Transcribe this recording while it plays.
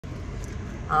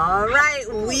All right,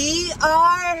 we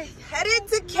are headed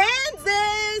to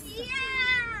Kansas.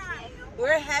 Yeah.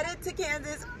 We're headed to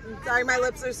Kansas. Sorry, my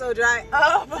lips are so dry.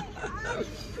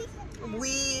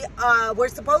 We're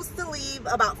supposed to leave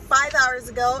about 5 hours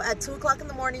ago at 2 o'clock in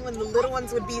the morning when the little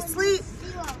ones would be asleep.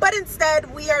 But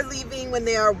instead, we are leaving when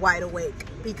they are wide awake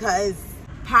because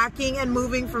packing and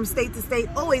moving from state to state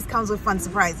always comes with fun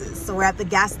surprises. So we're at the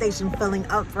gas station filling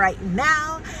up right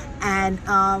now, and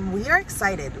we are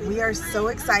excited. We are so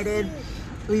excited.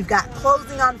 We've got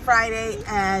closing on Friday,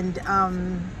 and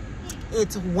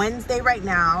it's Wednesday right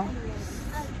now.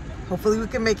 Hopefully we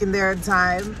can make it there in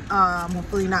time.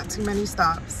 Hopefully not too many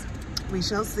stops. We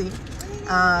shall see.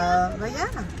 But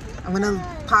yeah, I'm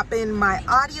gonna pop in my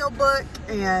audiobook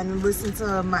and listen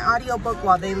to my audiobook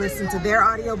while they listen to their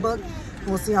audiobook.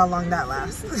 We'll see how long that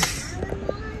lasts.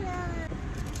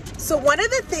 So one of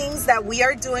the things that we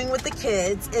are doing with the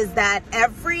kids is that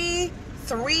every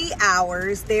 3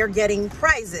 hours they are getting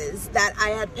prizes that I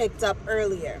had picked up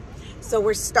earlier. So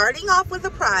we're starting off with a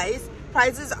prize.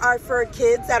 Prizes are for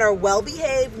kids that are well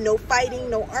behaved, no fighting,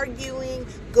 no arguing,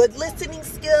 good listening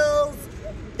skills.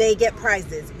 They get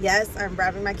prizes. Yes, I'm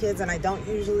bribing my kids, and I don't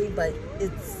usually, but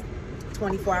it's a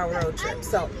 24-hour road trip.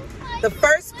 So the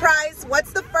first prize,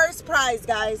 what's the first prize,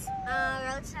 guys?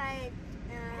 Roadside.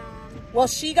 Well,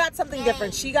 she got something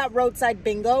different. She got roadside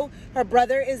bingo. Her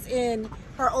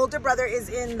older brother is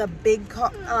in the big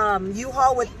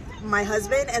U-Haul with my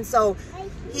husband, and so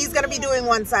he's gonna be doing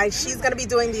one side, she's gonna be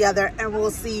doing the other, and we'll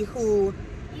see who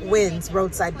wins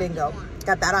roadside bingo.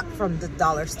 Got that up from the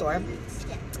dollar store.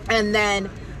 And then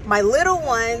my little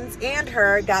ones and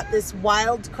her got this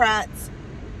Wild Kratts.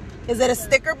 Is it a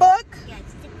sticker book? Yeah,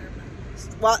 it's sticker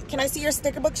book. Well, can I see your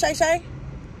sticker book, Shai Shai?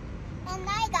 And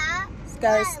I got... It's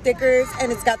got stickers,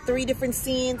 and it's got 3 different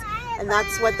scenes, and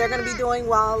that's what they're gonna be doing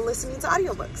while listening to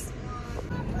audiobooks.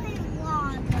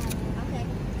 Okay,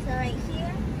 so right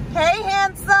here. Hey,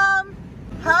 handsome.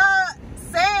 Huh,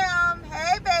 Sam.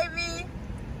 Hey, baby.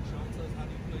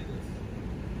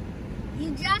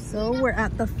 So we're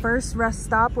at the first rest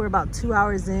stop. We're about 2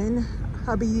 hours in.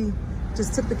 Hubby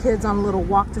just took the kids on a little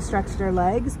walk to stretch their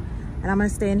legs, and I'm gonna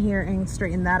stay in here and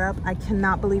straighten that up. I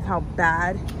cannot believe how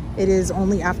bad it is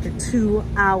only after 2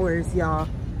 hours, y'all.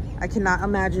 I cannot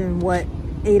imagine what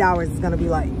 8 hours is gonna be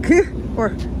like or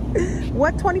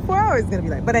what 24 hours is gonna be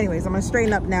like. But anyways, I'm gonna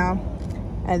straighten up now,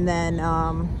 and then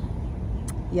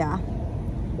yeah,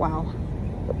 wow.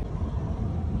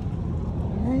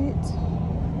 All right.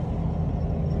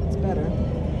 Better.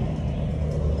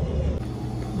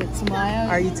 But Samaya,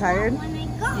 Are you tired?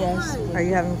 yes. Are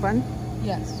you having fun?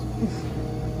 Yes.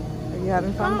 Are you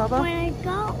having fun, Bubba? I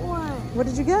got one. What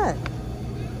did you get?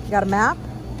 You got a map?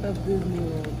 Of Disney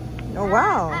World. Oh,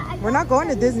 wow. We're not going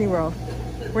to Disney World.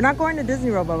 We're not going to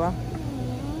Disney World, Bubba.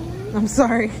 I'm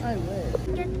sorry. I would.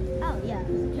 Oh, yeah.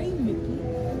 Hey, Mickey.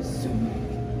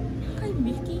 Hi,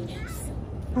 Mickey.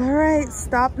 All right,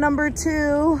 stop number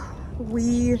 2.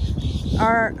 We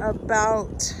are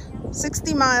about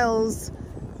 60 miles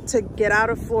to get out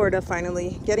of Florida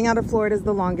finally. Getting out of Florida is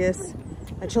the longest.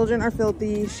 My children are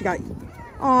filthy. She got,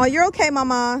 oh, you're okay,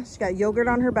 mama. She got yogurt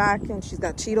on her back and she's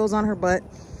got Cheetos on her butt.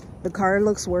 The car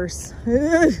looks worse.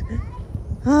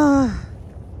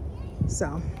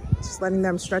 So just letting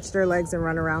them stretch their legs and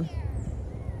run around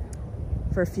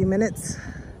for a few minutes.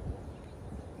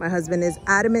 My husband is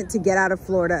adamant to get out of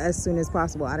Florida as soon as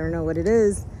possible. I don't know what it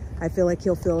is. I feel like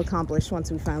he'll feel accomplished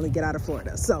once we finally get out of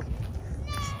Florida. So,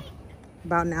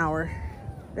 about an hour.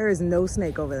 There is no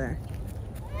snake over there.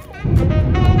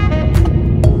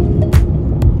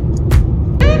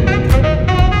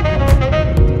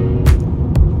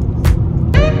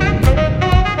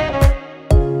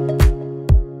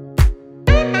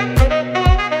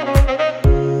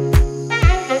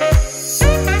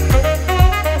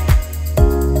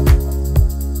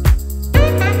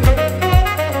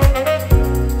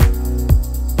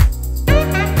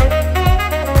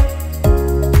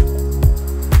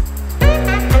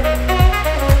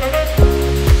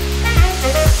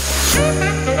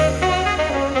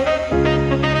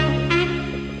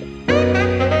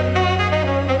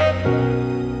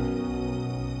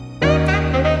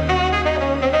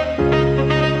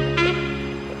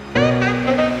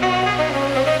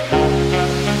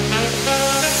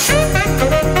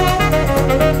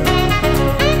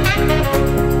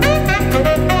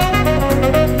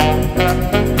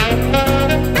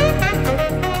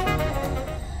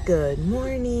 Good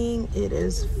morning. It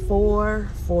is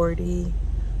 4:40.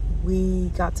 We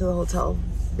got to the hotel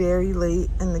very late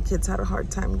and the kids had a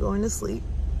hard time going to sleep,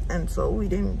 and so we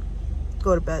didn't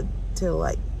go to bed till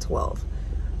like 12.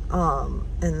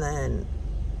 And then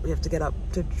we have to get up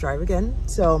to drive again.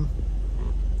 So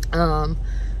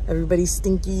everybody's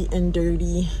stinky and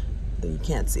dirty, though you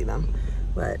can't see them,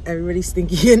 but everybody's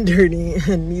stinky and dirty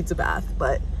and needs a bath.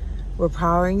 But we're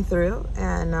powering through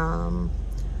and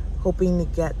hoping to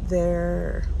get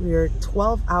there. We're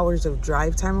 12 hours of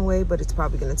drive time away, but it's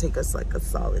probably going to take us like a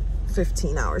solid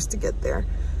 15 hours to get there.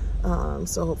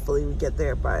 So hopefully we get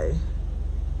there by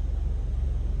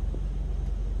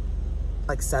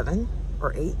like 7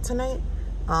 or 8 tonight.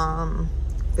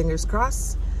 Fingers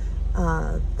crossed.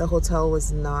 The hotel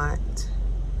was not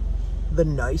the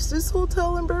nicest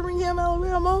hotel in Birmingham,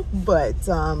 Alabama, but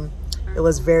it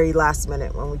was very last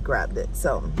minute when we grabbed it.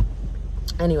 So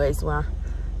anyways, we're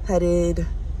headed,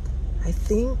 I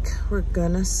think we're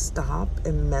gonna stop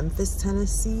in Memphis,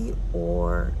 Tennessee,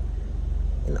 or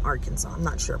in Arkansas. I'm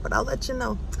not sure, but I'll let you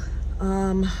know.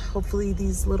 Hopefully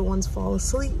these little ones fall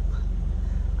asleep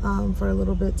for a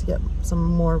little bit to get some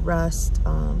more rest,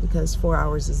 because 4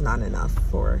 hours is not enough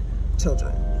for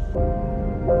children.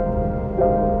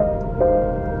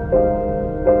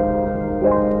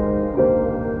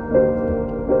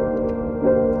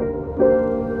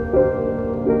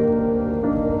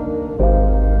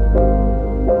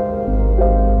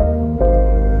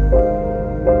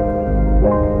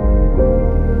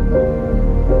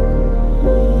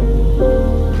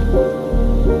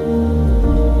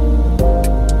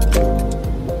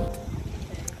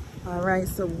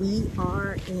 So we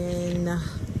are in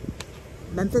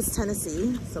Memphis,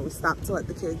 Tennessee. So we stopped to let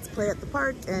the kids play at the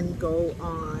park and go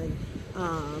on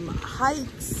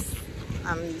hikes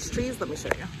on these trees. Let me show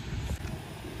you.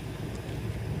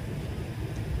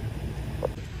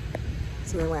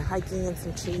 So we went hiking in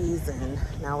some trees, and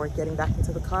now we're getting back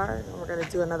into the car, and we're gonna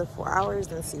do another 4 hours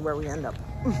and see where we end up.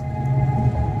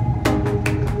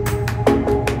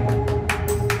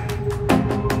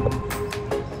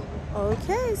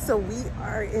 Okay, so we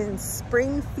are in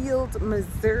Springfield,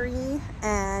 Missouri,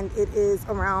 and it is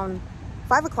around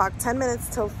 5 o'clock, 10 minutes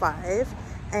till 5,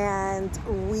 and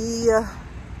we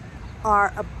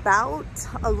are about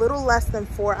a little less than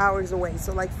 4 hours away,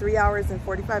 so like 3 hours and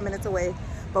 45 minutes away.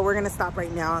 But we're gonna stop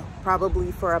right now,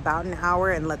 probably for about an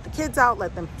hour, and let the kids out,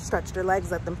 let them stretch their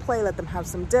legs, let them play, let them have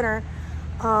some dinner,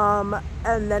 and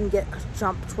then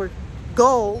jump toward.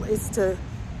 Goal is to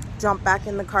jump back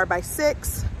in the car by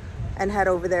 6 and head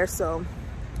over there. So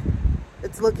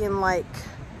it's looking like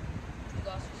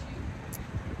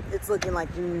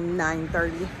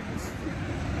 9:30,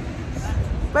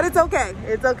 but it's okay.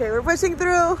 It's okay. We're pushing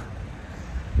through.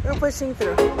 We're pushing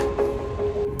through.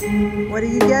 What are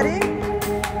you getting?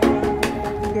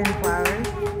 You're getting flowers.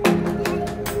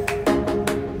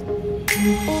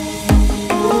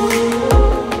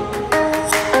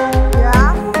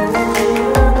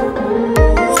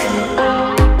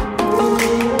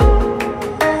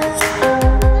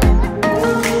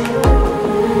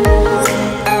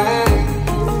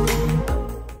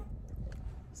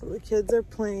 Kids are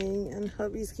playing and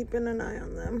hubby's keeping an eye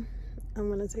on them. I'm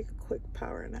gonna take a quick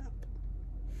power nap.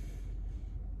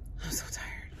 I'm so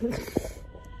tired.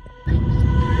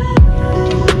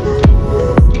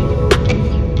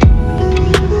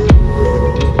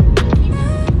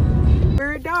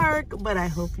 We're dark, but I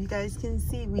hope you guys can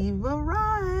see we've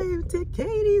arrived at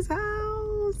Katie's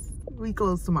house. We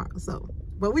close tomorrow,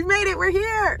 but we made it, we're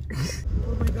here.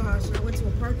 Oh my gosh, I went to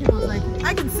a park and I was like,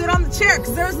 I can sit on the chair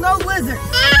because there's no lizard.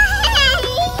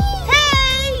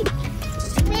 Hey!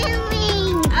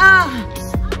 Filming. I'm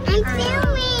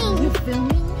filming. You're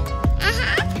filming?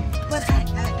 Uh-huh. But I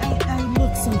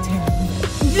look so terrible.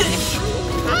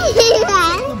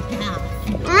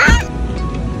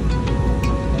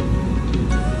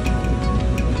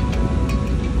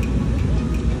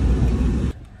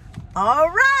 All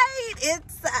right,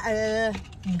 it's a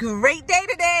great day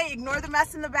today. Ignore the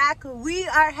mess in the back. We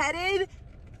are headed.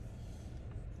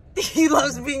 He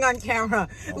loves being on camera.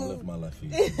 I'll live my life.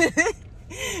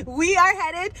 We are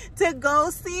headed to go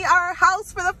see our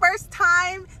house for the first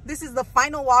time. This is the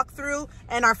final walkthrough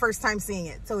and our first time seeing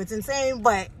it. So it's insane,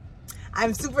 but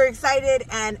I'm super excited,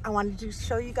 and I wanted to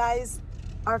show you guys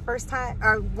our first time,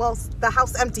 well, the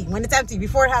house empty, when it's empty,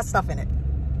 before it has stuff in it.